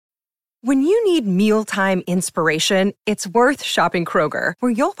When you need mealtime inspiration, it's worth shopping Kroger,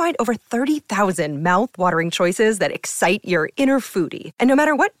 where you'll find over 30,000 mouth-watering choices that excite your inner foodie. And no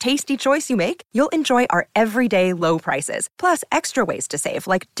matter what tasty choice you make, you'll enjoy our everyday low prices, plus extra ways to save,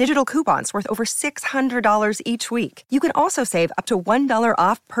 like digital coupons worth over $600 each week. You can also save up to $1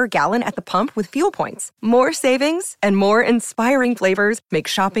 off per gallon at the pump with fuel points. More savings and more inspiring flavors make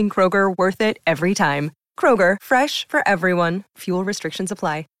shopping Kroger worth it every time. Kroger, fresh for everyone. Fuel restrictions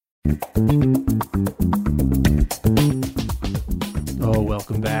apply. Oh,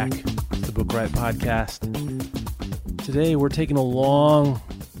 welcome back to the Book Riot Podcast. Today we're taking a long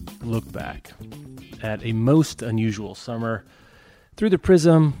look back at a most unusual summer through the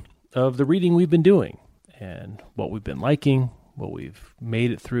prism of the reading we've been doing and what we've been liking, what we've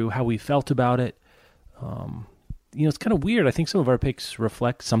made it through, how we felt about it. It's kind of weird. I think some of our picks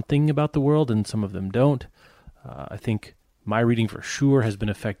reflect something about the world and some of them don't. I think my reading for sure has been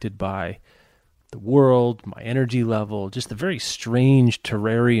affected by the world, my energy level, just the very strange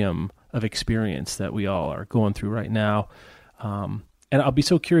terrarium of experience that we all are going through right now. And I'll be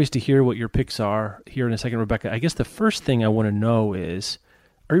so curious to hear what your picks are here in a second, Rebecca. I guess the first thing I want to know is,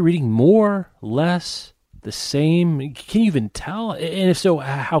 are you reading more, less, the same? Can you even tell? And if so,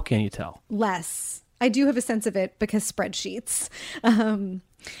 how can you tell? Less. I do have a sense of it because spreadsheets.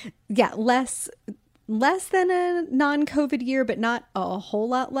 Less than a non-COVID year, but not a whole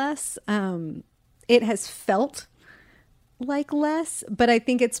lot less. It has felt like less, but I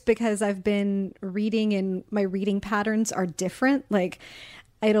think it's because I've been reading and my reading patterns are different. Like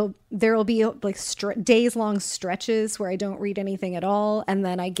there'll be like days long stretches where I don't read anything at all. And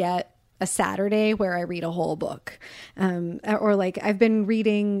then I get a Saturday where I read a whole book. Or like I've been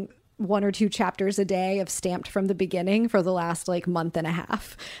reading 1 or 2 chapters a day of Stamped from the Beginning for the last like month and a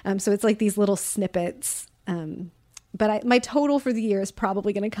half. So it's like these little snippets. But my total for the year is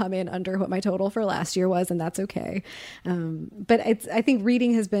probably going to come in under what my total for last year was, and that's okay. But I think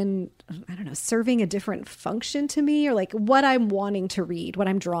reading has been, I don't know, serving a different function to me, or like what I'm wanting to read, what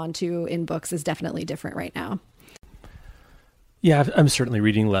I'm drawn to in books is definitely different right now. Yeah, I'm certainly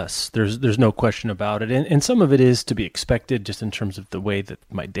reading less. There's no question about it. And some of it is to be expected just in terms of the way that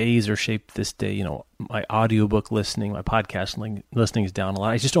my days are shaped this day. You know, my audiobook listening, my podcast listening is down a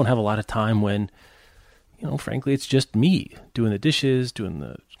lot. I just don't have a lot of time when, frankly, it's just me doing the dishes, going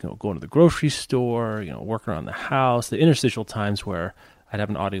to the grocery store, working around the house, the interstitial times where I'd have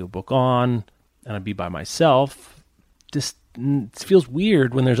an audiobook on and I'd be by myself. Just it feels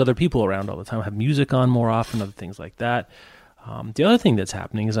weird when there's other people around all the time. I have music on more often, other things like that. The other thing that's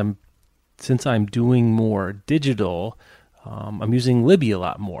happening is since I'm doing more digital, I'm using Libby a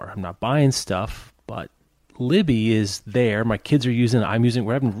lot more. I'm not buying stuff, but Libby is there. My kids are using it. I'm using it.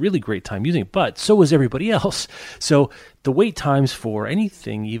 We're having a really great time using it, but so is everybody else. So the wait times for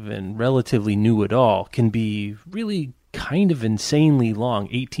anything even relatively new at all can be really kind of insanely long,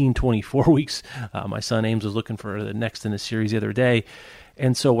 18, 24 weeks. My son Ames was looking for the next in the series the other day.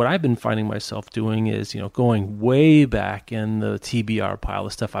 And so what I've been finding myself doing is, going way back in the TBR pile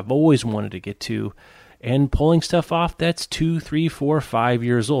of stuff I've always wanted to get to and pulling stuff off that's 2, 3, 4, 5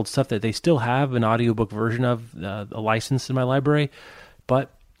 years old, stuff that they still have an audiobook version of, a license in my library.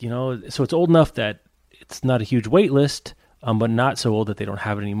 But, so it's old enough that it's not a huge wait list, but not so old that they don't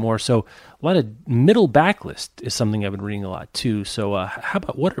have it anymore. So a lot of middle backlist is something I've been reading a lot too. So how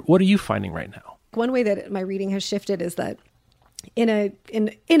about what are you finding right now? One way that my reading has shifted is that in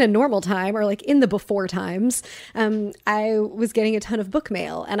a normal time, or like in the before times, I was getting a ton of book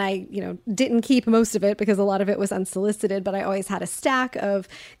mail, and I, didn't keep most of it because a lot of it was unsolicited, but I always had a stack of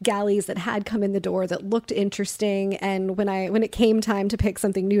galleys that had come in the door that looked interesting. And when it came time to pick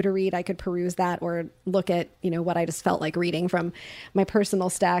something new to read, I could peruse that or look at, what I just felt like reading from my personal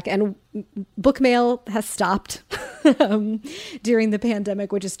stack. And book mail has stopped during the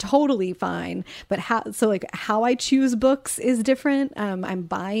pandemic, which is totally fine. But how I choose books is different. I'm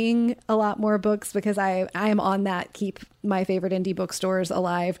buying a lot more books because I am on that keep my favorite indie bookstores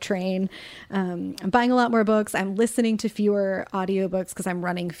alive train. I'm buying a lot more books. I'm listening to fewer audiobooks because I'm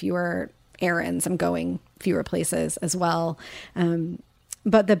running fewer errands. I'm going fewer places as well.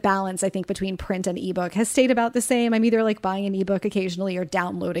 But the balance, I think, between print and ebook has stayed about the same. I'm either like buying an ebook occasionally or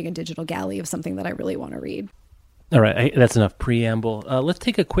downloading a digital galley of something that I really want to read. All right, that's enough preamble. Let's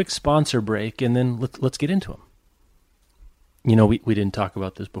take a quick sponsor break, and then let's get into them. We didn't talk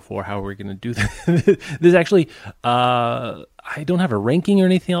about this before, how we're going to do this. This actually, I don't have a ranking or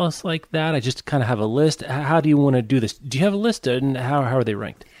anything else like that. I just kind of have a list. How do you want to do this? Do you have a list, and how are they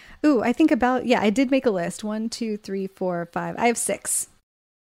ranked? Ooh, I think I did make a list. 1, 2, 3, 4, 5. I have 6.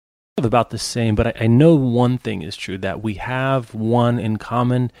 I have about the same, but I know one thing is true, that we have one in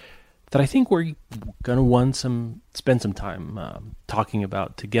common. that I think we're going to spend some time talking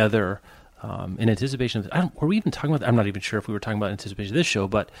about together in anticipation of. Were we even talking about? I'm not even sure if we were talking about anticipation of this show,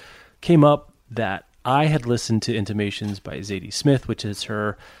 but came up that I had listened to Intimations by Zadie Smith, which is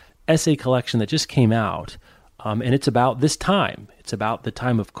her essay collection that just came out, and it's about this time. It's about the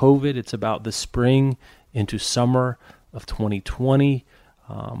time of COVID. It's about the spring into summer of 2020.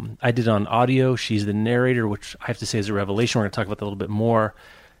 I did it on audio. She's the narrator, which I have to say is a revelation. We're going to talk about that a little bit more.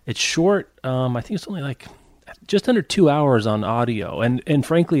 It's short. I think it's only like just under 2 hours on audio. And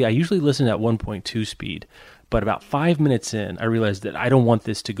frankly, I usually listen at 1.2 speed. But about 5 minutes in, I realized that I don't want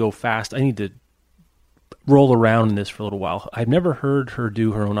this to go fast. I need to roll around in this for a little while. I've never heard her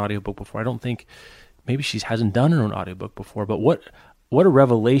do her own audiobook before. I don't think, maybe she hasn't done her own audiobook before. But what a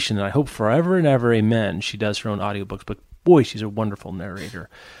revelation. And I hope forever and ever, amen, she does her own audiobooks. But boy, she's a wonderful narrator.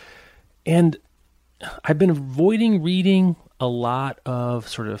 And I've been avoiding reading a lot of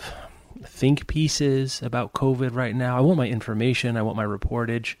sort of think pieces about COVID right now. I want my information. I want my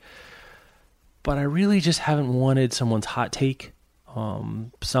reportage. But I really just haven't wanted someone's hot take,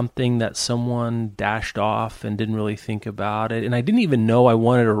 something that someone dashed off and didn't really think about it. And I didn't even know I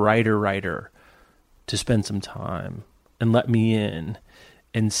wanted a writer to spend some time and let me in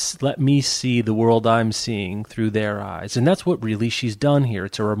and let me see the world I'm seeing through their eyes. And that's what really she's done here.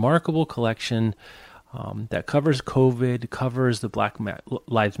 It's a remarkable collection that covers COVID, covers the Black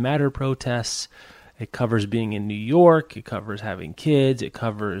Lives Matter protests. It covers being in New York. It covers having kids. It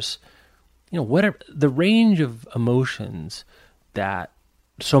covers, whatever the range of emotions that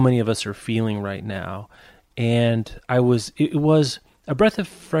so many of us are feeling right now. And it was a breath of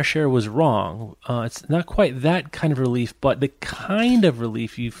fresh air was wrong. It's not quite that kind of relief, but the kind of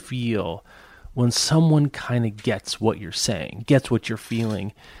relief you feel when someone kind of gets what you're saying, gets what you're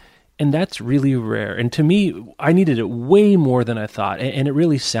feeling. And that's really rare. And to me, I needed it way more than I thought. And it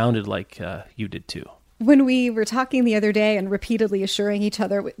really sounded like you did too. When we were talking the other day and repeatedly assuring each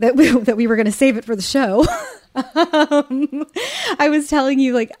other that we were going to save it for the show, I was telling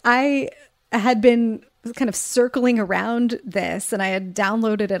you, like, I had been kind of circling around this and I had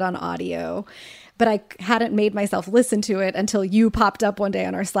downloaded it on audio, but I hadn't made myself listen to it until you popped up one day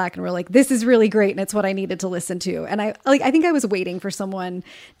on our Slack and were like, this is really great and it's what I needed to listen to. And I think I was waiting for someone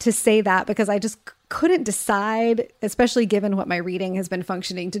to say that because I just couldn't decide, especially given what my reading has been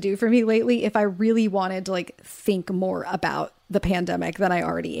functioning to do for me lately, if I really wanted to think more about the pandemic than I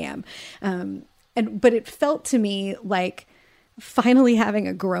already am. But it felt to me like finally having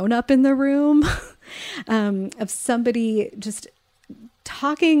a grown-up in the room of somebody just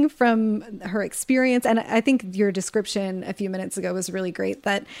talking from her experience. And I think your description a few minutes ago was really great,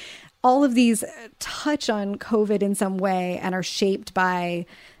 that all of these touch on COVID in some way and are shaped by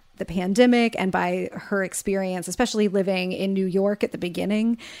the pandemic and by her experience, especially living in New York at the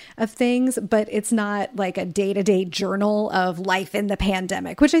beginning of things. But it's not like a day-to-day journal of life in the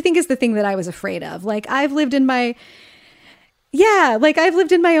pandemic, which I think is the thing that I was afraid of. I've lived in my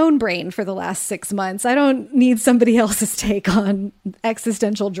own brain for the last 6 months. I don't need somebody else's take on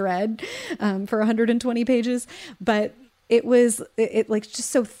existential dread for 120 pages. But it was just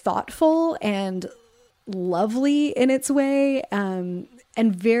so thoughtful and lovely in its way,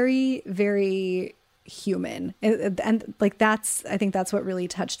 and very, very human. And I think that's what really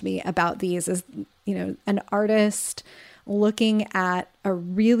touched me about these is, an artist looking at a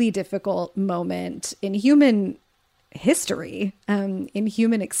really difficult moment in human history, in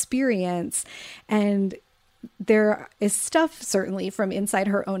human experience. And there is stuff certainly from inside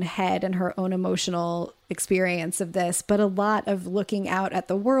her own head and her own emotional experience of this, but a lot of looking out at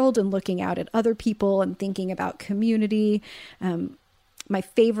the world and looking out at other people and thinking about community. My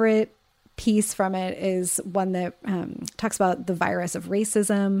favorite piece from it is one that talks about the virus of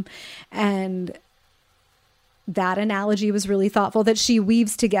racism, and that analogy was really thoughtful, that she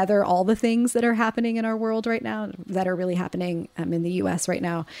weaves together all the things that are happening in our world right now, that are really happening in the US right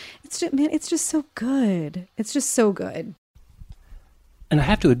now. It's just so good. It's just so good. And I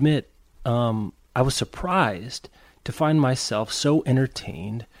have to admit, I was surprised to find myself so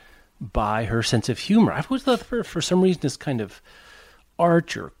entertained by her sense of humor. I've always thought for some reason it's kind of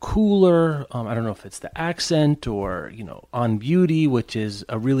arch or cooler. I don't know if it's the accent or, On Beauty, which is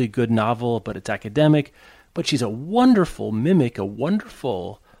a really good novel, but it's academic. But she's a wonderful mimic, has a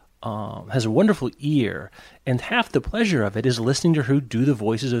wonderful ear. And half the pleasure of it is listening to her do the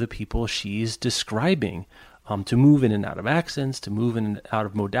voices of the people she's describing, to move in and out of accents, to move in and out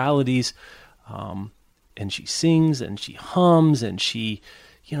of modalities. And she sings and she hums and she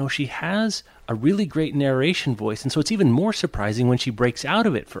has a really great narration voice. And so it's even more surprising when she breaks out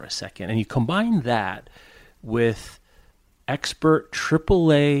of it for a second. And you combine that with expert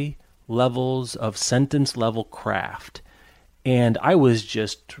AAA levels of sentence level craft. And I was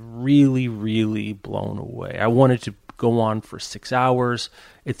just really, really blown away. I wanted to go on for 6 hours.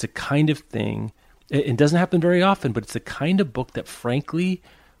 It's a kind of thing, it doesn't happen very often, but it's the kind of book that frankly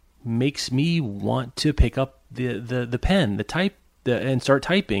makes me want to pick up the pen, and start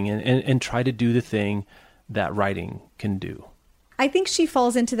typing and try to do the thing that writing can do. I think she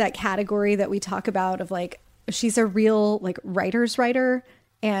falls into that category that we talk about of like, she's a real like writer's writer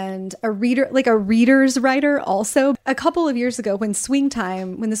and a reader's writer also. A couple of years ago when the Swing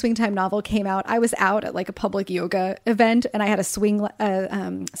Time novel came out, I was out at like a public yoga event and I had a Swing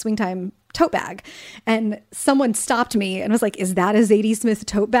Time tote bag, and someone stopped me and was like, "Is that a Zadie Smith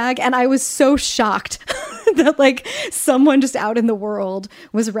tote bag?" And I was so shocked that like someone just out in the world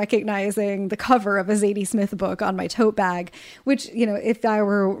was recognizing the cover of a Zadie Smith book on my tote bag, which, you know, if I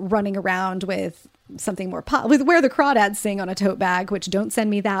were running around with something more with Where the Crawdads Sing on a tote bag, which don't send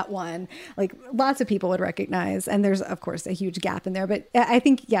me that one, like lots of people would recognize. And there's of course a huge gap in there, but I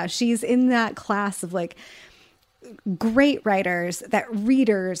think, yeah, she's in that class of like great writers that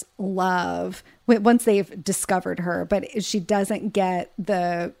readers love once they've discovered her, but she doesn't get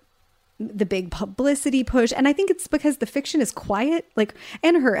the big publicity push. And I think it's because the fiction is quiet, like,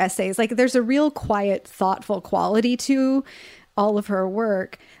 and her essays, like there's a real quiet, thoughtful quality to all of her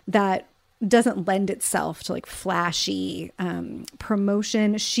work that doesn't lend itself to like flashy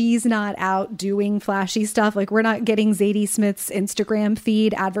promotion. She's not out doing flashy stuff. Like we're not getting Zadie Smith's Instagram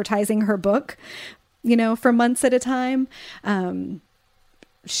feed advertising her book, you know, for months at a time.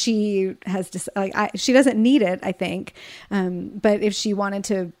 She has just she doesn't need it, I think. But if she wanted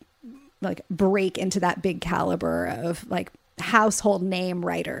to like break into that big caliber of like household name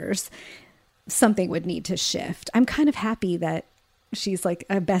writers, something would need to shift. I'm kind of happy that she's like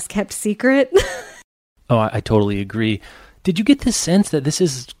a best kept secret. Oh, I totally agree. Did you get the sense that this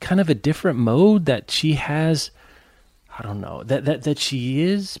is kind of a different mode that she has? I don't know, that she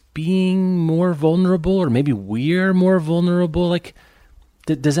is being more vulnerable, or maybe we're more vulnerable. Like,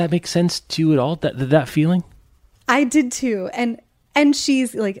 does that make sense to you at all? That feeling? I did too. And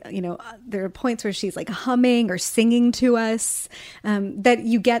she's like, you know, there are points where she's like humming or singing to us, that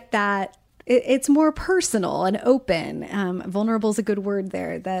you get that it's more personal and open. Vulnerable is a good word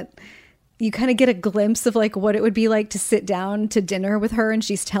there, that you kind of get a glimpse of like what it would be like to sit down to dinner with her and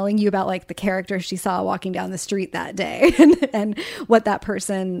she's telling you about like the character she saw walking down the street that day and what that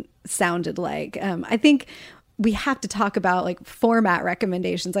person sounded like. I think we have to talk about like format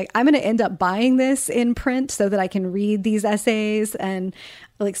recommendations. Like I'm going to end up buying this in print so that I can read these essays and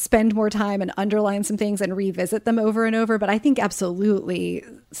like spend more time and underline some things and revisit them over and over. But I think absolutely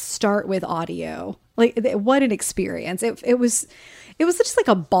start with audio. Like what an experience. It was just like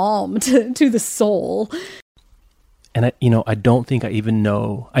a balm to the soul. And I don't think I even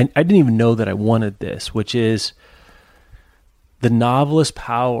know, I didn't even know that I wanted this, which is the novelist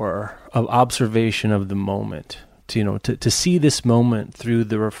power of observation of the moment. To see this moment through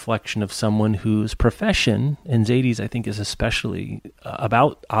the reflection of someone whose profession, and Zadie's I think is especially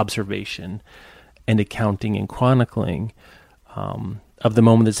about observation and accounting and chronicling of the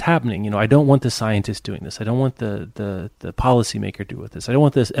moment that's happening. I don't want the scientist doing this. I don't want the policymaker doing this. I don't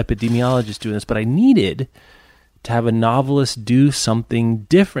want this epidemiologist doing this. But I needed to have a novelist do something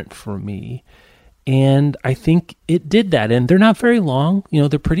different for me. And I think it did that. And they're not very long.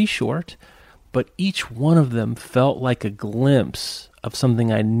 They're pretty short. But each one of them felt like a glimpse of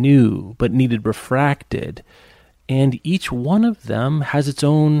something I knew but needed refracted. And each one of them has its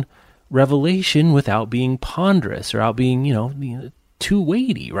own revelation without being ponderous or out being, too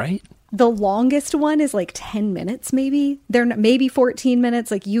weighty, right? The longest one is like 10 minutes, maybe. They're maybe 14 minutes.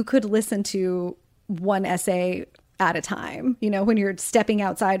 Like you could listen to one essay at a time, when you're stepping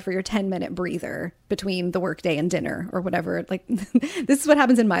outside for your 10-minute breather between the workday and dinner or whatever. Like this is what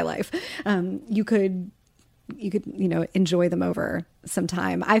happens in my life. You could enjoy them over some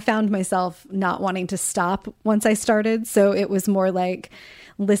time. I found myself not wanting to stop once I started. So it was more like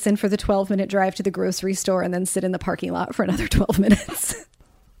listen for the 12-minute drive to the grocery store and then sit in the parking lot for another 12 minutes.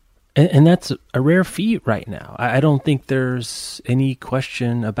 And that's a rare feat right now. I don't think there's any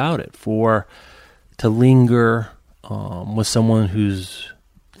question about it. To linger with someone who's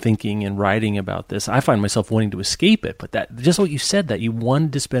thinking and writing about this, I find myself wanting to escape it. But that, just what you said, that you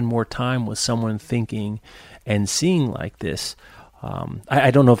wanted to spend more time with someone thinking and seeing like this,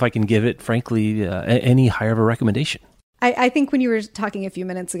 I don't know if I can give it, frankly, any higher of a recommendation. I think when you were talking a few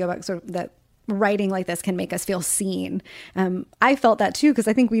minutes ago about sort of that writing like this can make us feel seen. I felt that too, because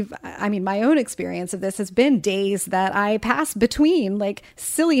I think my own experience of this has been days that I pass between like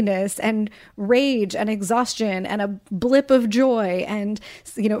silliness and rage and exhaustion and a blip of joy and,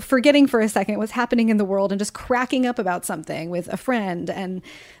 forgetting for a second what's happening in the world and just cracking up about something with a friend. And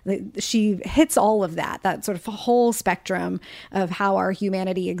she hits all of that sort of whole spectrum of how our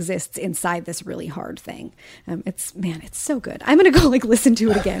humanity exists inside this really hard thing. It's so good. I'm going to go listen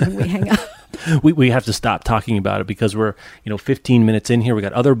to it again when we hang up. We have to stop talking about it because we're 15 minutes in here. We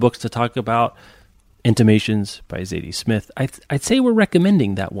got other books to talk about. Intimations by Zadie Smith. I'd say we're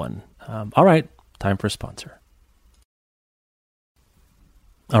recommending that one. All right, time for a sponsor.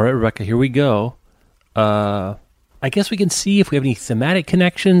 All right, Rebecca, here we go. I guess we can see if we have any thematic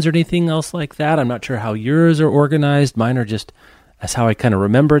connections or anything else like that. I'm not sure how yours are organized. Mine are just as how I kind of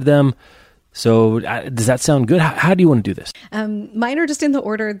remembered them. So does that sound good? How do you want to do this? Mine are just in the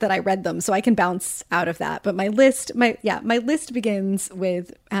order that I read them, so I can bounce out of that. But my list begins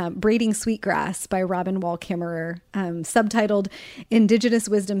with Braiding Sweetgrass by Robin Wall Kimmerer, subtitled Indigenous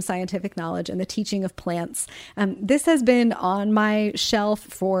Wisdom, Scientific Knowledge, and the Teaching of Plants. This has been on my shelf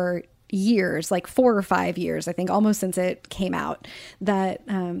for years, like 4 or 5 years, I think, almost since it came out. That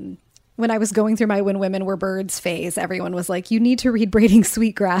when I was going through my When Women Were Birds phase, everyone was like, you need to read Braiding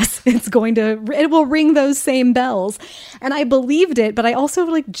Sweetgrass. It will ring those same bells. And I believed it, but I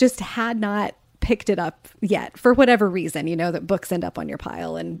also just had not picked it up yet for whatever reason, that books end up on your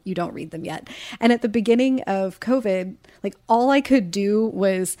pile and you don't read them yet. And at the beginning of COVID, all I could do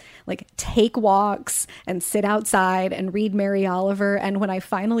was take walks and sit outside and read Mary Oliver. And when I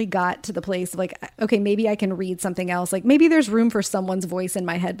finally got to the place of okay, maybe I can read something else, maybe there's room for someone's voice in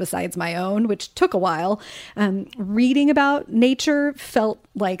my head besides my own, which took a while. Reading about nature felt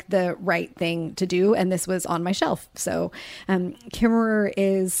like the right thing to do. And this was on my shelf. So Kimmerer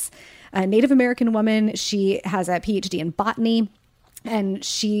is a Native American woman. She has a PhD in botany, and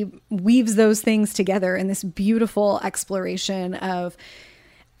she weaves those things together in this beautiful exploration of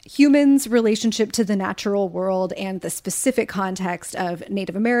humans' relationship to the natural world and the specific context of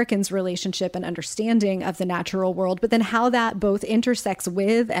Native Americans' relationship and understanding of the natural world, but then how that both intersects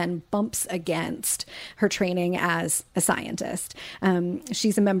with and bumps against her training as a scientist.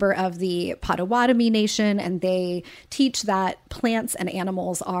 She's a member of the Potawatomi Nation, and they teach that plants and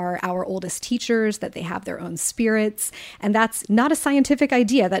animals are our oldest teachers, that they have their own spirits. And that's not a scientific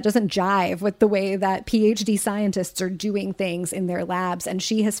idea. That doesn't jive with the way that PhD scientists are doing things in their labs. And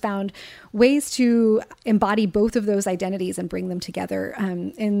she has found ways to embody both of those identities and bring them together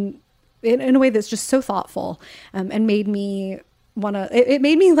in a way that's just so thoughtful, and made me it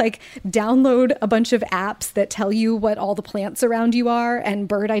made me download a bunch of apps that tell you what all the plants around you are and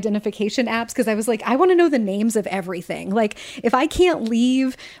bird identification apps, because I was I want to know the names of everything. If I can't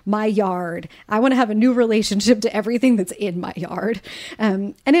leave my yard, I want to have a new relationship to everything that's in my yard.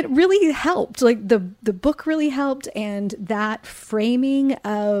 And it really helped. The book really helped, and that framing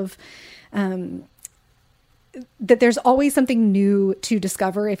of that there's always something new to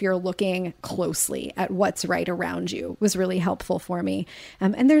discover if you're looking closely at what's right around you was really helpful for me.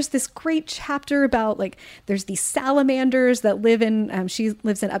 And there's this great chapter about there's these salamanders that live in, she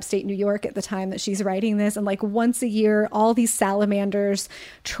lives in upstate New York at the time that she's writing this. And once a year, all these salamanders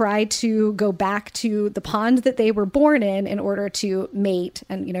try to go back to the pond that they were born in order to mate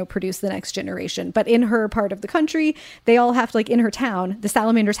and, produce the next generation. But in her part of the country, they all have to, in her town, the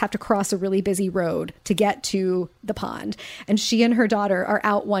salamanders have to cross a really busy road to get to the pond. And she and her daughter are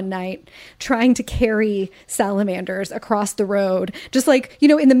out one night trying to carry salamanders across the road, just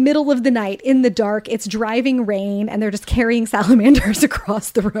in the middle of the night, in the dark, it's driving rain, and they're just carrying salamanders across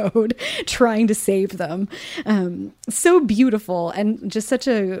the road, trying to save them. So beautiful, and just such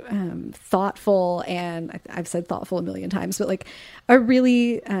a thoughtful, and I've said thoughtful a million times, but a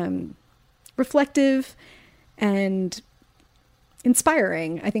really reflective and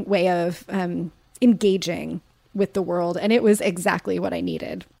inspiring, I think, way of engaging with the world. And it was exactly what I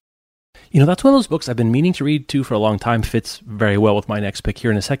needed. That's one of those books I've been meaning to read too for a long time. Fits very well with my next pick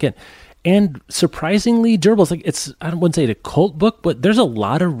here in a second. And surprisingly durable. It's I wouldn't say it's a cult book, but there's a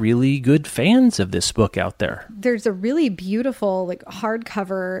lot of really good fans of this book out there. There's a really beautiful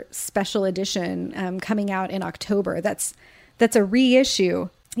hardcover special edition coming out in October. That's a reissue.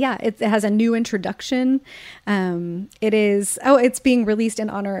 Yeah, it has a new introduction. It's being released in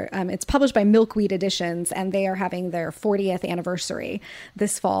honor. It's published by Milkweed Editions, and they are having their 40th anniversary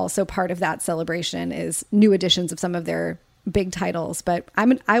this fall. So part of that celebration is new editions of some of their big titles. But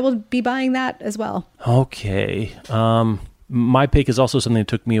I will be buying that as well. Okay. My pick is also something that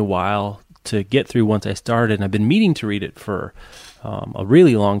took me a while to get through once I started, and I've been meaning to read it for a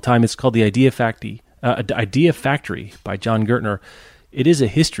really long time. It's called The Idea Factory by John Gertner. It is a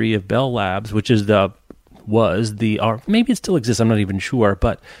history of Bell Labs, which is or maybe it still exists, I'm not even sure,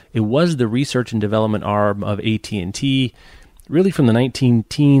 but it was the research and development arm of AT&T, really from the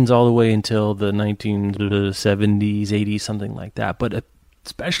 19-teens all the way until the 1970s, 80s, something like that, but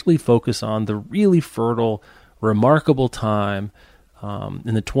especially focus on the really fertile, remarkable time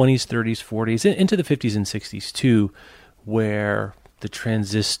in the 20s, 30s, 40s, into the 50s and 60s too, where the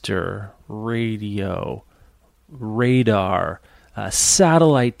transistor, radio, radar,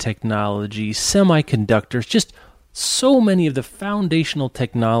 satellite technology, semiconductors, just so many of the foundational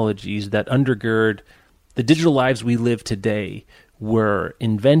technologies that undergird the digital lives we live today were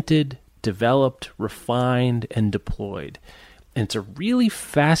invented, developed, refined, and deployed. And it's a really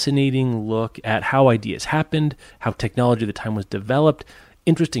fascinating look at how ideas happened, how technology at the time was developed,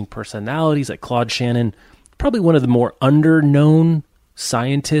 interesting personalities like Claude Shannon, probably one of the more under-known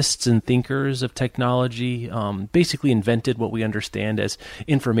scientists and thinkers of technology, basically invented what we understand as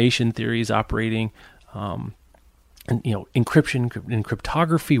information theories operating. And, encryption and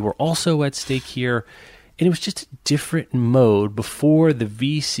cryptography were also at stake here. And it was just a different mode before the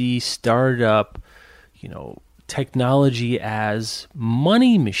VC startup, technology as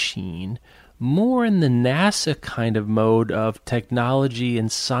money machine, more in the NASA kind of mode of technology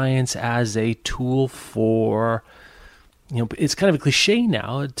and science as a tool for, it's kind of a cliche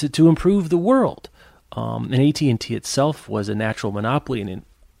now, to improve the world. And AT&T itself was a natural monopoly and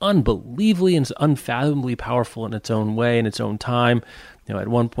unbelievably and unfathomably powerful in its own way, in its own time. At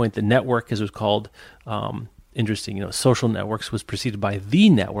one point, the network, as it was called, interesting, social networks was preceded by the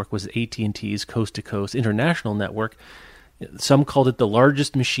network, was AT&T's coast-to-coast international network. Some called it the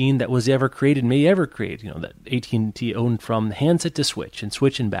largest machine that was ever created, may ever create, that AT&T owned from handset to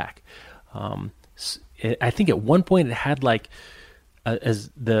switch and back. I think at one point it had as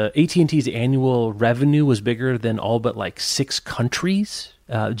the AT&T's annual revenue was bigger than all but 6 countries,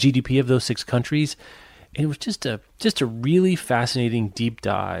 GDP of those 6 countries. And it was just a really fascinating deep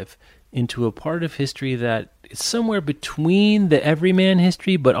dive into a part of history that is somewhere between the everyman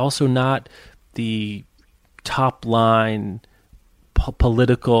history, but also not the top line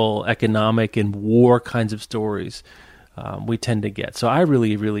political, economic, and war kinds of stories we tend to get. So I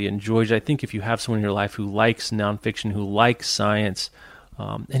really, really enjoyed it. I think if you have someone in your life who likes nonfiction, who likes science,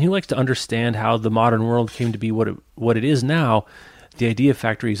 and who likes to understand how the modern world came to be what it is now, The Idea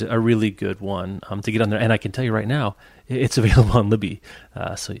Factory is a really good one to get on there. And I can tell you right now, it's available on Libby,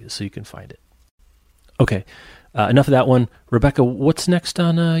 so you can find it. Okay, enough of that one. Rebecca, what's next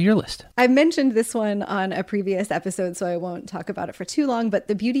on your list? I mentioned this one on a previous episode, so I won't talk about it for too long, but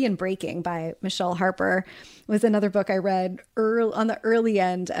The Beauty in Breaking by Michelle Harper was another book I read on the early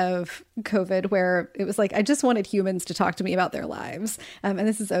end of COVID, where it was I just wanted humans to talk to me about their lives. And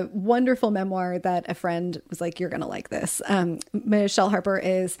this is a wonderful memoir that a friend was you're going to like this. Michelle Harper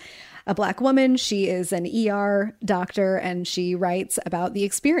is a Black woman. She is an ER doctor, and she writes about the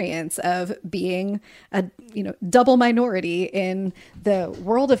experience of being a double minority in the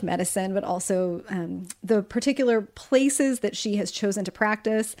world of medicine, but also the particular places that she has chosen to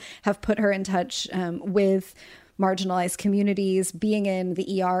practice have put her in touch with marginalized communities, being in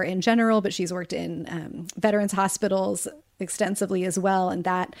the ER in general, but she's worked in veterans hospitals extensively as well. And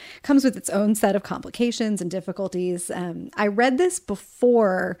that comes with its own set of complications and difficulties. I read this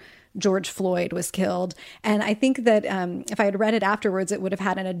before George Floyd was killed. And I think that if I had read it afterwards, it would have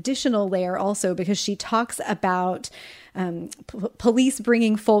had an additional layer also, because she talks about police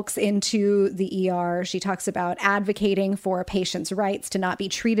bringing folks into the ER. She talks about advocating for a patient's rights to not be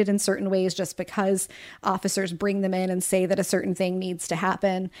treated in certain ways just because officers bring them in and say that a certain thing needs to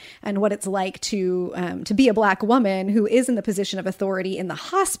happen, and what it's like to be a Black woman who is in the position of authority in the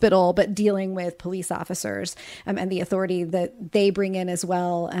hospital, but dealing with police officers and the authority that they bring in as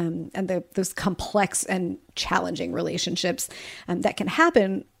well, and those complex and challenging relationships that can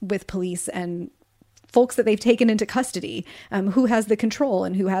happen with police and folks that they've taken into custody, who has the control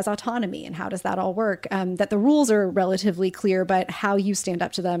and who has autonomy, and how does that all work? That the rules are relatively clear, but how you stand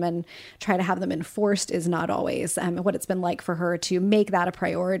up to them and try to have them enforced is not always. What it's been like for her to make that a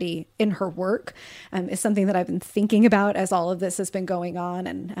priority in her work is something that I've been thinking about as all of this has been going on,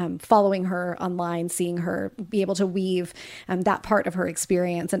 and following her online, seeing her be able to weave that part of her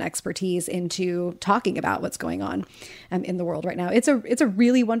experience and expertise into talking about what's going on in the world right now. It's a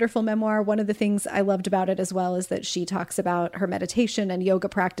really wonderful memoir. One of the things I love loved about it as well is that she talks about her meditation and yoga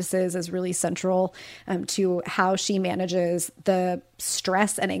practices as really central to how she manages the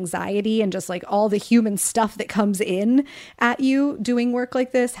stress and anxiety and just like all the human stuff that comes in at you doing work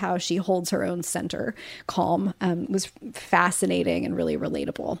like this. How she holds her own center calm was fascinating and really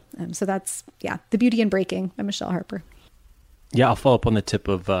relatable. So that's, The Beauty in Breaking by Michelle Harper. Yeah, I'll follow up on the tip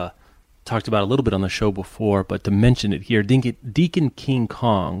of, talked about a little bit on the show before, but to mention it here, Deacon King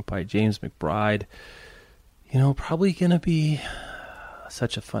Kong by James McBride, probably going to be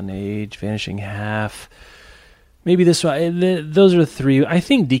such a fun age, Vanishing Half. Maybe this one, those are three. I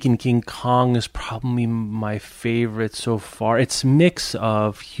think Deacon King Kong is probably my favorite so far. It's a mix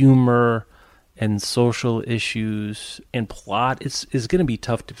of humor and social issues and plot. It's going to be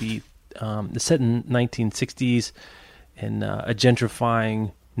tough to beat. It's set in 1960s in a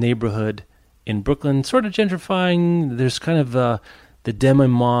gentrifying neighborhood in Brooklyn, sort of gentrifying. There's kind of the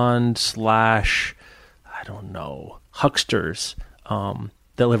demi-monde / hucksters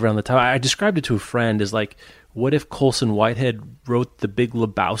that live around the time. I described it to a friend as like, what if Colson Whitehead wrote The Big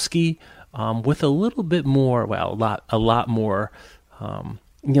Lebowski with a little bit more, a lot more,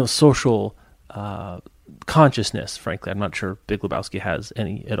 social consciousness. Frankly, I'm not sure Big Lebowski has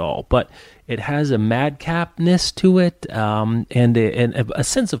any at all, but it has a madcapness to it, and a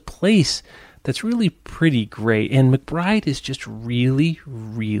sense of place that's really pretty great. And McBride is just really,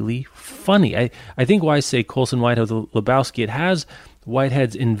 really funny. I think why I say Colson Whitehead Lebowski, it has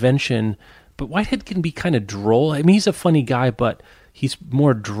Whitehead's invention, but Whitehead can be kind of droll. I mean, he's a funny guy, but he's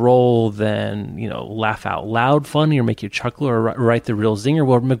more droll than, laugh out loud funny or make you chuckle or write the real zinger.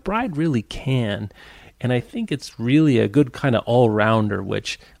 Well, McBride really can. And I think it's really a good kind of all-rounder,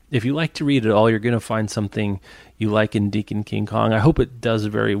 which if you like to read it all, you're going to find something you like in Deacon King Kong. I hope it does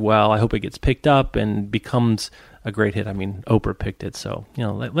very well. I hope it gets picked up and becomes a great hit. I mean, Oprah picked it. So,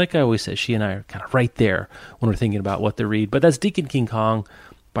 like I always say, she and I are kind of right there when we're thinking about what to read. But that's Deacon King Kong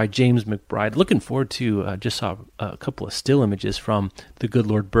by James McBride. Looking forward to, just saw a couple of still images from the Good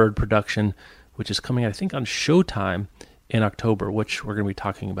Lord Bird production, which is coming out, I think, on Showtime in October, which we're going to be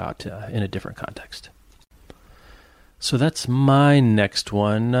talking about in a different context. So that's my next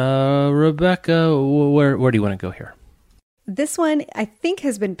one. Rebecca, where do you want to go here? This one, I think,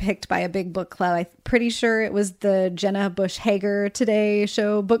 has been picked by a big book club. I'm pretty sure it was the Jenna Bush Hager Today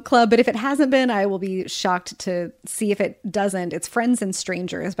Show book club. But if it hasn't been, I will be shocked to see if it doesn't. It's Friends and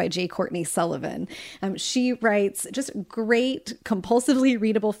Strangers by J. Courtney Sullivan. She writes just great, compulsively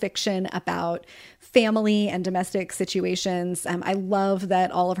readable fiction about family and domestic situations. I love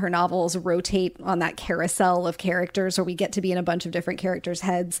that all of her novels rotate on that carousel of characters where we get to be in a bunch of different characters'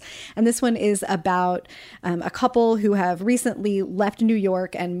 heads. And this one is about a couple who have recently left New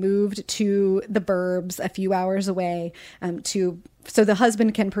York and moved to the burbs a few hours away so the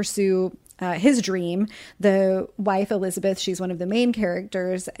husband can pursue his dream. The wife, Elizabeth, she's one of the main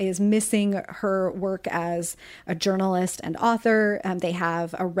characters, is missing her work as a journalist and author. They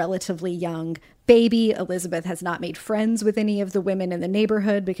have a relatively young baby. Elizabeth has not made friends with any of the women in the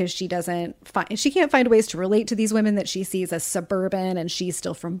neighborhood because she can't find ways to relate to these women that she sees as suburban, and she's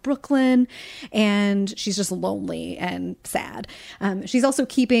still from Brooklyn, and she's just lonely and sad. She's also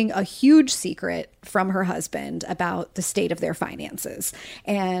keeping a huge secret from her husband about the state of their finances.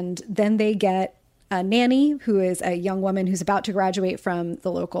 And then they get a nanny who is a young woman who's about to graduate from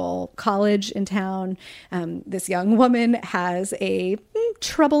the local college in town. This young woman has a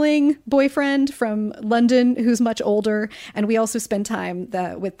troubling boyfriend from London who's much older. And we also spend time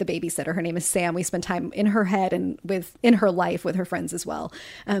with the babysitter. Her name is Sam. We spend time in her head and in her life with her friends as well.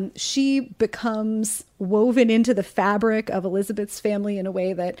 She becomes woven into the fabric of Elizabeth's family in a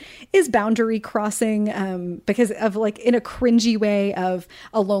way that is boundary crossing, because of in a cringy way of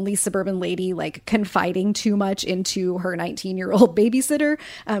a lonely suburban lady confiding too much into her 19-year-old babysitter,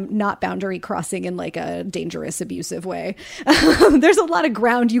 not boundary crossing in a dangerous abusive way. There's a lot of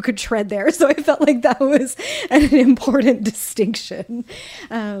ground you could tread there, so I felt like that was an important distinction.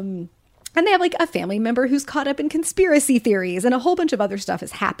 And they have a family member who's caught up in conspiracy theories, and a whole bunch of other stuff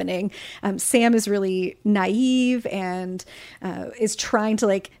is happening. Sam is really naive and is trying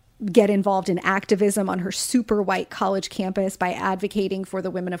to get involved in activism on her super white college campus by advocating for the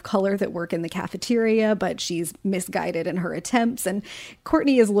women of color that work in the cafeteria, but she's misguided in her attempts. And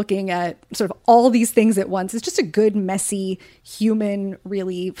Courtney is looking at sort of all these things at once. It's just a good, messy, human,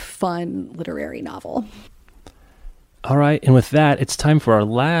 really fun literary novel. All right, and with that, it's time for our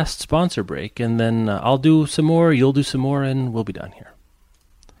last sponsor break, and then I'll do some more, you'll do some more, and we'll be done here.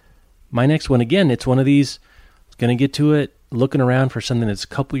 My next one, again, it's one of these, going to get to it looking around for something that's a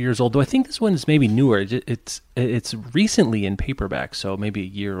couple years old, though I think this one is maybe newer. It's recently in paperback, so maybe a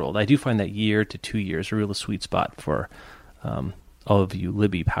year old. I do find that year to 2 years a real sweet spot for all of you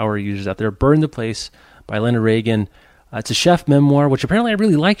Libby Power users out there. Burn the Place by Leonard Reagan. It's a chef memoir, which apparently I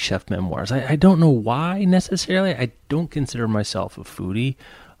really like chef memoirs. I don't know why necessarily. I don't consider myself a foodie.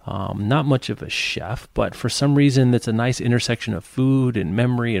 Not much of a chef, but for some reason it's a nice intersection of food and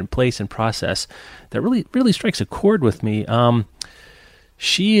memory and place and process that really strikes a chord with me.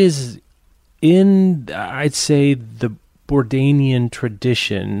 She is in, I'd say, the Bourdainian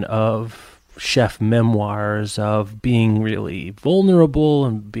tradition of chef memoirs, of being really vulnerable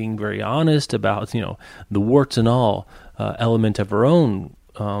and being very honest about, the warts and all element of her own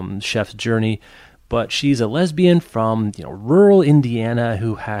chef's journey. But she's a lesbian from rural Indiana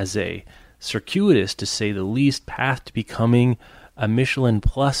who has a circuitous, to say the least, path to becoming a Michelin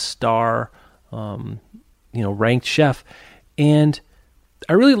Plus star, ranked chef. And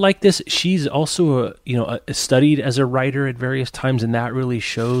I really like this. She's also studied as a writer at various times, and that really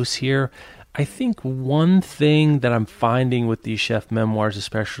shows here. I think one thing that I'm finding with these chef memoirs,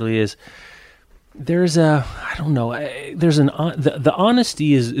 especially, is the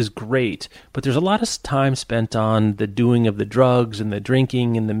honesty is great, but there's a lot of time spent on the doing of the drugs and the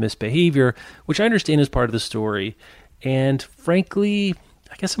drinking and the misbehavior, which I understand is part of the story. And frankly,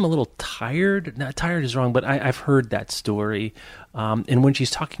 I guess I'm a little tired. Not tired is wrong, but I've heard that story. And when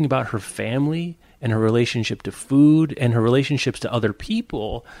she's talking about her family and her relationship to food and her relationships to other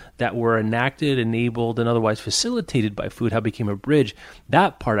people that were enacted, enabled, and otherwise facilitated by food, how it became a bridge,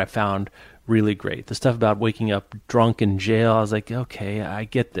 that part I found really great. The stuff about waking up drunk in jail, I was like, okay, I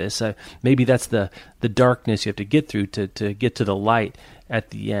get this. Maybe that's the darkness you have to get through to get to the light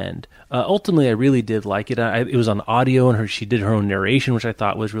at the end. Ultimately, I really did like it. It was on audio, and she did her own narration, which I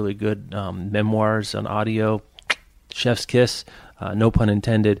thought was really good. Memoirs on audio, chef's kiss, no pun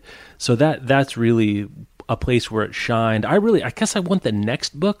intended. So that's really a place where it shined. I guess I want the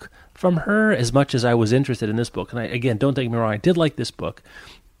next book from her as much as I was interested in this book. And again, don't take me wrong, I did like this book.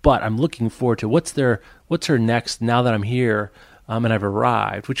 But I'm looking forward to what's her next now that I'm here and I've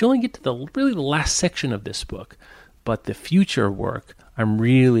arrived, which you only get to the last section of this book. But the future work, I'm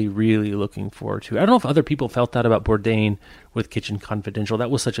really, really looking forward to. I don't know if other people felt that about Bourdain with Kitchen Confidential.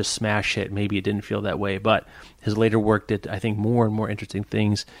 That was such a smash hit. Maybe it didn't feel that way. But his later work did, I think, more and more interesting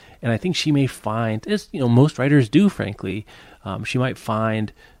things. And I think she may find, as most writers do, frankly, she might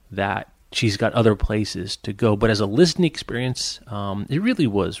find that she's got other places to go. But as a listening experience, it really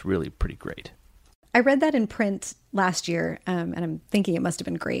was really pretty great. I read that in print last year, and I'm thinking it must have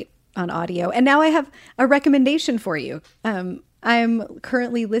been great on audio. And now I have a recommendation for you. I'm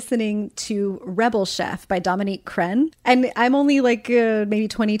currently listening to Rebel Chef by Dominique Crenn. And I'm only maybe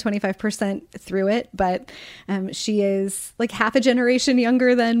 20-25% through it, but she is like half a generation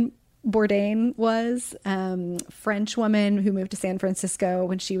younger than Bourdain was. French woman who moved to San Francisco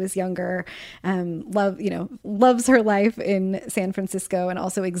when she was younger, loves her life in San Francisco and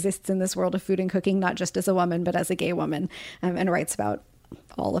also exists in this world of food and cooking, not just as a woman, but as a gay woman, and writes about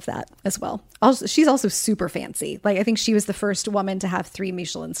all of that as well. Also, she's also super fancy. I think she was the first woman to have 3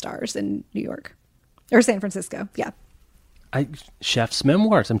 Michelin stars in New York or San Francisco. Yeah. Chef's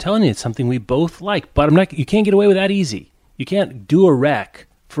memoirs. I'm telling you, it's something we both like, but you can't get away with that easy. You can't do a rec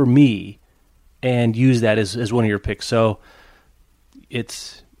for me and use that as one of your picks. So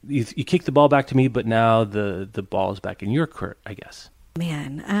it's, you kick the ball back to me, but now the ball is back in your court, I guess.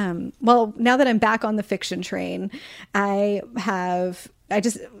 Man. Well, now that I'm back on the fiction train, I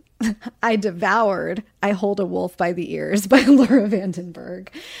devoured I Hold a Wolf by the Ears by Laura Vandenberg.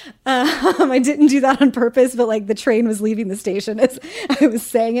 I didn't do that on purpose, but the train was leaving the station as I was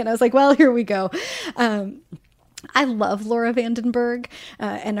saying it. And I was like, well, here we go. I love Laura Vandenberg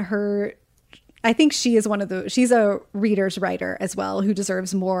and her. I think she is she's a reader's writer as well who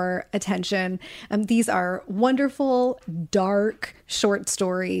deserves more attention. These are wonderful, dark, short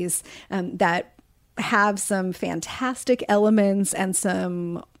stories that have some fantastic elements and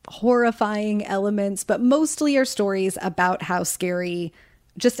some horrifying elements, but mostly are stories about how scary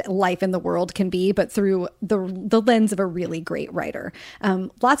just life in the world can be, but through the lens of a really great writer.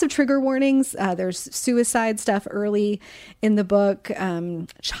 Lots of trigger warnings. There's suicide stuff early in the book,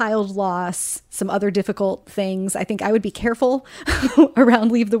 child loss, some other difficult things. I think I would be careful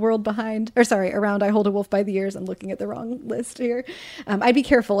around Leave the World Behind, around I Hold a Wolf by the Ears. I'm looking at the wrong list here. I'd be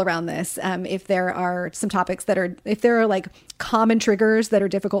careful around this. If there are some topics if there are common triggers that are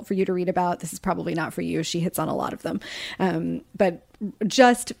difficult for you to read about, this is probably not for you. She hits on a lot of them. But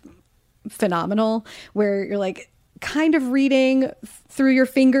just phenomenal, where you're kind of reading through your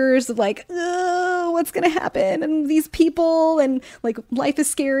fingers of like, oh, what's going to happen? And these people, and like life is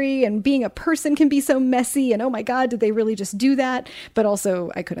scary, and being a person can be so messy. And oh my God, did they really just do that? But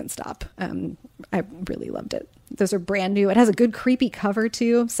also I couldn't stop. I really loved it. Those are brand new. It has a good creepy cover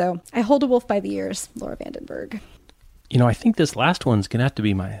too. So I hold a wolf by the ears, Laura van den Berg. I think this last one's going to have to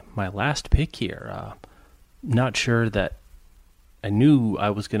be my last pick here. Not sure that I knew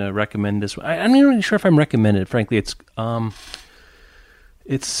I was going to recommend this one. I'm not really sure if I'm recommended. Frankly, it's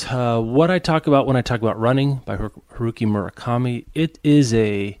what I talk about when I talk about running by Haruki Murakami. It is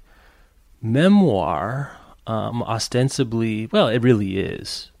a memoir, ostensibly, well, it really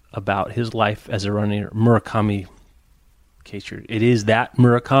is, about his life as a runner. Murakami, it is that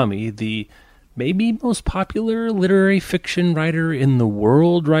Murakami, the maybe most popular literary fiction writer in the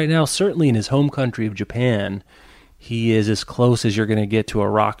world right now, certainly in his home country of Japan. He is as close as you're going to get to a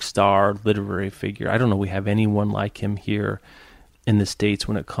rock star literary figure. I don't know we have anyone like him here in the States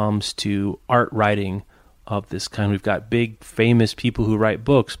when it comes to art writing of this kind. We've got big, famous people who write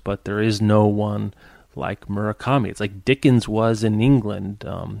books, but there is no one like Murakami. It's like Dickens was in England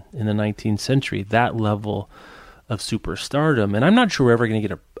in the 19th century, that level of superstardom. And I'm not sure we're ever going to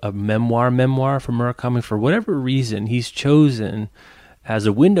get a memoir from Murakami. For whatever reason, he's chosen as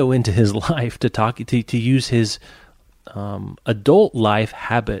a window into his life to use his adult life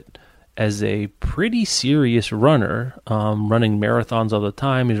habit as a pretty serious runner, running marathons all the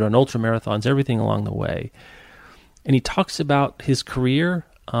time. He's run ultra marathons, everything along the way. And he talks about his career,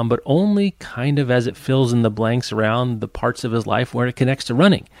 but only kind of as it fills in the blanks around the parts of his life where it connects to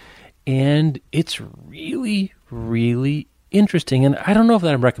running. And it's really, really interesting. And I don't know if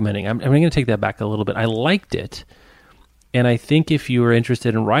that I'm recommending. I'm going to take that back a little bit. I liked it. And I think if you are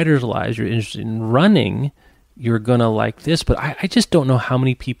interested in writers' lives, you're interested in running, you're going to like this. But I just don't know how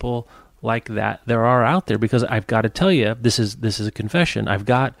many people like that there are out there, because I've got to tell you, this is a confession. I've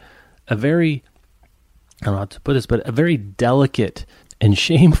got a very, I don't know how to put this, but a very delicate and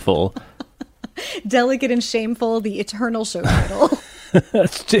shameful. Delicate and shameful, the eternal show title.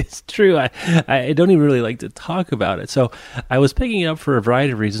 It's true. I don't even really like to talk about it. So I was picking it up for a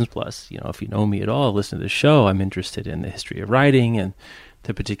variety of reasons. Plus, if you know me at all, listen to the show, I'm interested in the history of writing and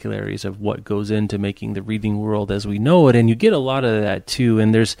the particularities of what goes into making the reading world as we know it. And you get a lot of that too.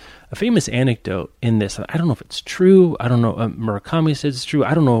 And there's a famous anecdote in this. I don't know if it's true. I don't know. Murakami says it's true.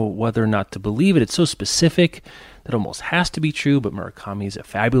 I don't know whether or not to believe it. It's so specific that almost has to be true. But Murakami is a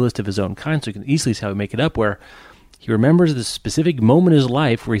fabulist of his own kind, so you can easily see how we make it up, where he remembers the specific moment in his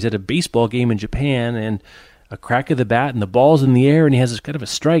life where he's at a baseball game in Japan and a crack of the bat and the ball's in the air, and he has this kind of a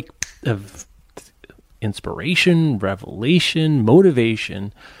strike of inspiration, revelation,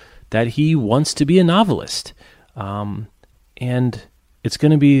 motivation that he wants to be a novelist. And it's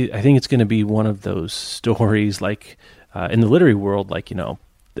going to be, I think it's going to be one of those stories like in the literary world, like, the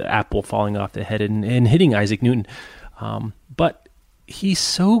apple falling off the head and hitting Isaac Newton. But he's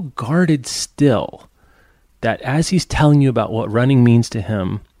so guarded still that as he's telling you about what running means to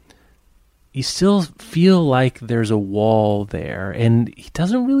him, you still feel like there's a wall there. And he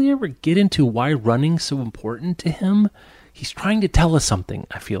doesn't really ever get into why running's so important to him. He's trying to tell us something,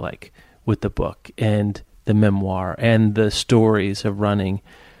 I feel like, with the book and the memoir and the stories of running.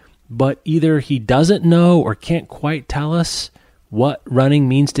 But either he doesn't know or can't quite tell us what running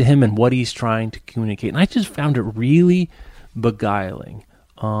means to him and what he's trying to communicate. And I just found it really beguiling.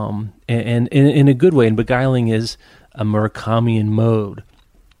 And in a good way. And beguiling is a Murakamian mode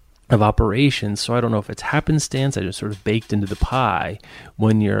of operations. So I don't know if it's happenstance. I just sort of baked into the pie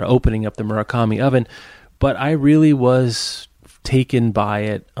when you're opening up the Murakami oven. But I really was taken by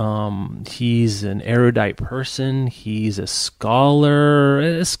it. He's an erudite person. He's a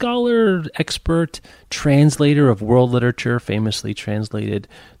scholar, expert, translator of world literature, famously translated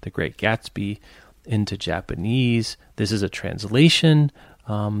The Great Gatsby into Japanese. This is a translation,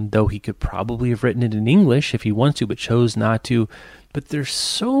 though he could probably have written it in English if he wants to, but chose not to. But there's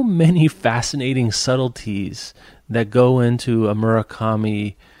so many fascinating subtleties that go into a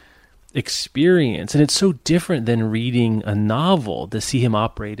Murakami experience, and it's so different than reading a novel to see him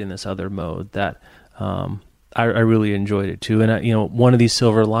operate in this other mode that I really enjoyed it too. And one of these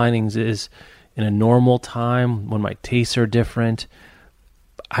silver linings is, in a normal time when my tastes are different,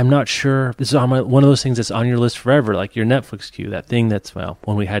 I'm not sure. This is on one of those things that's on your list forever, like your Netflix queue. That thing that's,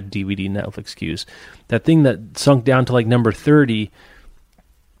 when we had DVD Netflix queues, that thing that sunk down to like number 30,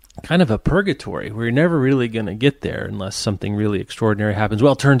 kind of a purgatory where you're never really going to get there unless something really extraordinary happens.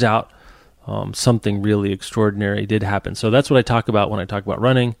 Well, it turns out something really extraordinary did happen. So that's what I talk about when I talk about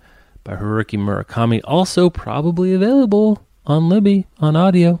Running by Haruki Murakami. Also probably available on Libby on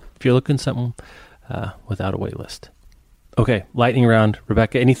audio if you're looking something without a wait list. Okay, lightning round.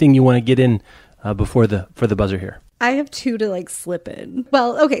 Rebecca, anything you want to get in for the buzzer here? I have two to like slip in.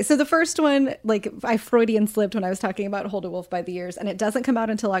 Well, okay, so the first one, like I Freudian slipped when I was talking about Hold a Wolf by the Ears, and it doesn't come out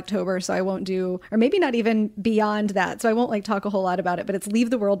until October, so I won't do, or maybe not even beyond that, so I won't like talk a whole lot about it, but it's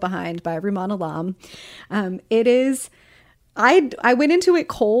Leave the World Behind by Rumaan Alam. It is, I went into it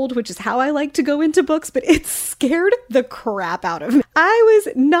cold, which is how I like to go into books, but it scared the crap out of me. I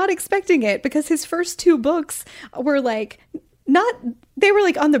was not expecting it because his first two books were like, they were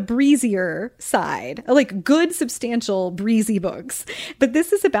like on the breezier side, like good, substantial, breezy books. But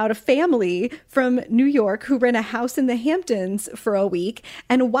this is about a family from New York who rent a house in the Hamptons for a week.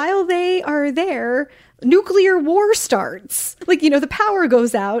 And while they are there, nuclear war starts. Like, you know, the power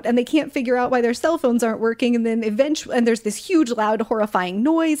goes out and they can't figure out why their cell phones aren't working. And then eventually, and there's this huge, loud, horrifying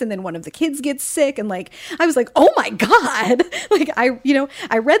noise. And then one of the kids gets sick. And like, I was like, oh my God. Like,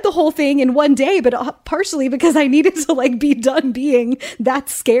 I read the whole thing in one day, but partially because I needed to like be done being that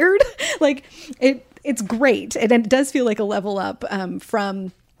scared. Like it's great. And it does feel like a level up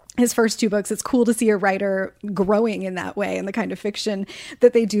from his first two books. It's cool to see a writer growing in that way and the kind of fiction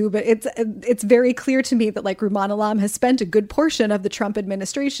that they do. But it's very clear to me that like Rumaan Alam has spent a good portion of the Trump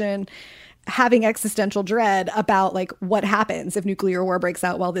administration having existential dread about like what happens if nuclear war breaks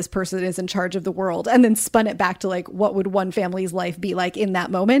out while this person is in charge of the world, and then spun it back to like what would one family's life be like in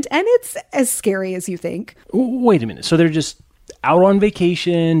that moment. And it's as scary as you think. Wait a minute. So they're just out on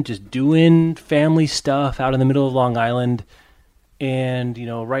vacation, just doing family stuff out in the middle of Long Island, and, you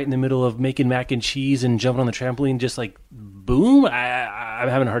know, right in the middle of making mac and cheese and jumping on the trampoline, just like, boom. I'm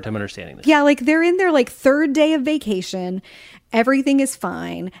having a hard time understanding this. Yeah, like they're in their like third day of vacation. Everything is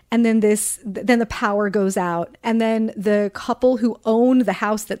fine. And then then the power goes out. And then the couple who own the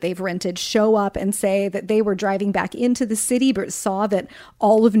house that they've rented show up and say that they were driving back into the city, but saw that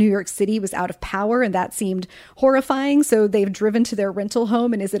all of New York City was out of power. And that seemed horrifying. So they've driven to their rental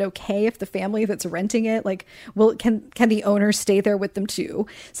home. And is it okay if the family that's renting it, like, well, can the owner stay there with them too?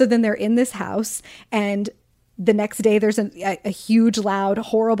 So then they're in this house, and the next day there's a huge, loud,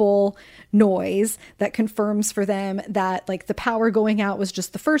 horrible noise that confirms for them that like the power going out was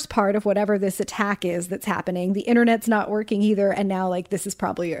just the first part of whatever this attack is that's happening. The internet's not working either. And now like this is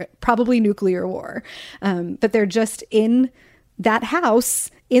probably nuclear war. But they're just in that house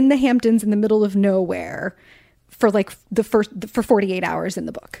in the Hamptons in the middle of nowhere for like for 48 hours in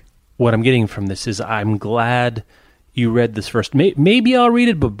the book. What I'm getting from this is I'm glad you read this first. Maybe I'll read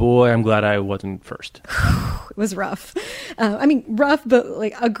it, but boy, I'm glad I wasn't first. It was rough. I mean, rough, but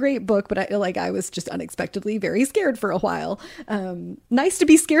like a great book. But I was just unexpectedly very scared for a while. Nice to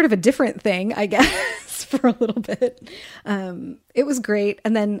be scared of a different thing, I guess, for a little bit. It was great.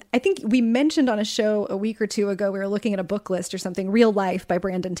 And then I think we mentioned on a show a week or two ago, we were looking at a book list or something, Real Life by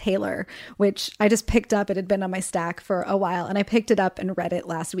Brandon Taylor, which I just picked up. It had been on my stack for a while, and I picked it up and read it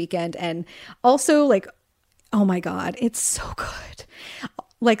last weekend. And also like, oh my God, it's so good.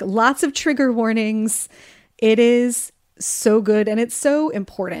 Like lots of trigger warnings. It is so good and it's so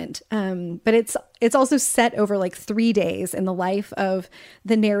important. But it's also set over like 3 days in the life of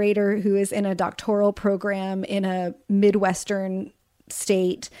the narrator, who is in a doctoral program in a Midwestern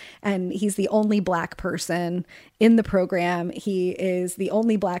state, and he's the only Black person in the program. He is the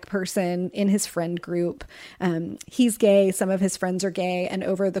only Black person in his friend group. He's gay. Some of his friends are gay. And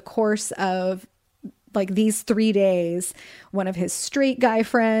over the course of like these 3 days, one of his straight guy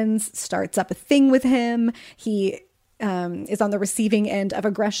friends starts up a thing with him. He is on the receiving end of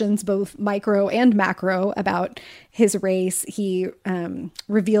aggressions, both micro and macro, about his race. He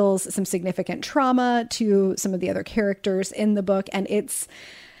reveals some significant trauma to some of the other characters in the book. And it's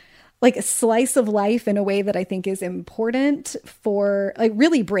like a slice of life in a way that I think is important for, like,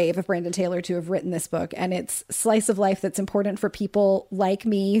 really brave of Brandon Taylor to have written this book. And it's slice of life that's important for people like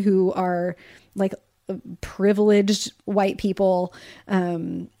me who are like privileged white people,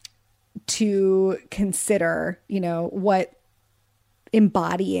 to consider, you know, what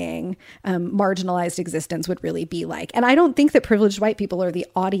embodying marginalized existence would really be like. And I don't think that privileged white people are the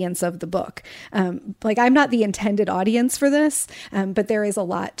audience of the book. Like, I'm not the intended audience for this, but there is a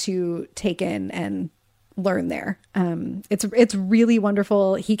lot to take in and learn there. It's really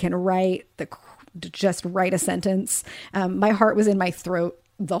wonderful. He can just write a sentence. My heart was in my throat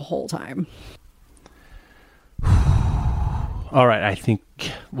the whole time. All right, I think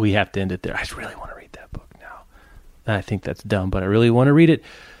we have to end it there. I really want to read that book now. I think that's dumb, but I really want to read it.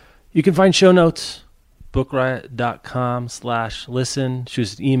 You can find show notes, bookriot.com/listen. Shoot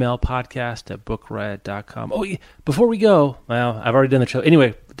us an email, podcast@bookriot.com. Oh, before we go, well, I've already done the show. Anyway,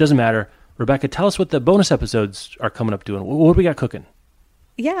 it doesn't matter. Rebecca, tell us what the bonus episodes are coming up doing. What do we got cooking?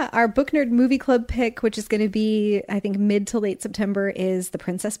 Yeah, our Book Nerd Movie Club pick, which is going to be, I think, mid to late September, is The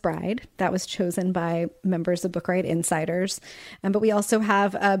Princess Bride. That was chosen by members of Book Riot Insiders. But we also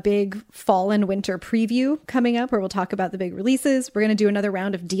have a big fall and winter preview coming up where we'll talk about the big releases. We're going to do another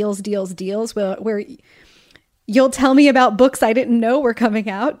round of deals, where you'll tell me about books I didn't know were coming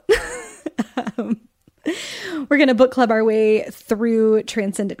out. We're going to book club our way through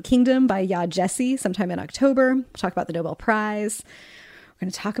Transcendent Kingdom by Ya Jesse sometime in October. We'll talk about the Nobel Prize. We're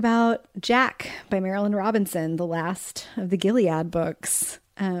going to talk about Jack by Marilyn Robinson, the last of the Gilead books.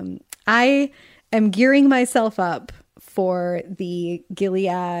 I am gearing myself up for the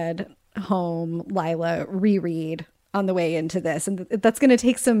Gilead Home Lila reread on the way into this. And that's going to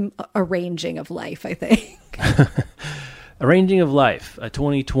take some arranging of life, I think. Arranging of Life, a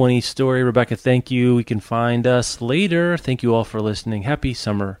 2020 story. Rebecca, thank you. We can find us later. Thank you all for listening. Happy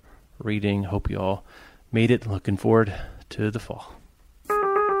summer reading. Hope you all made it. Looking forward to the fall.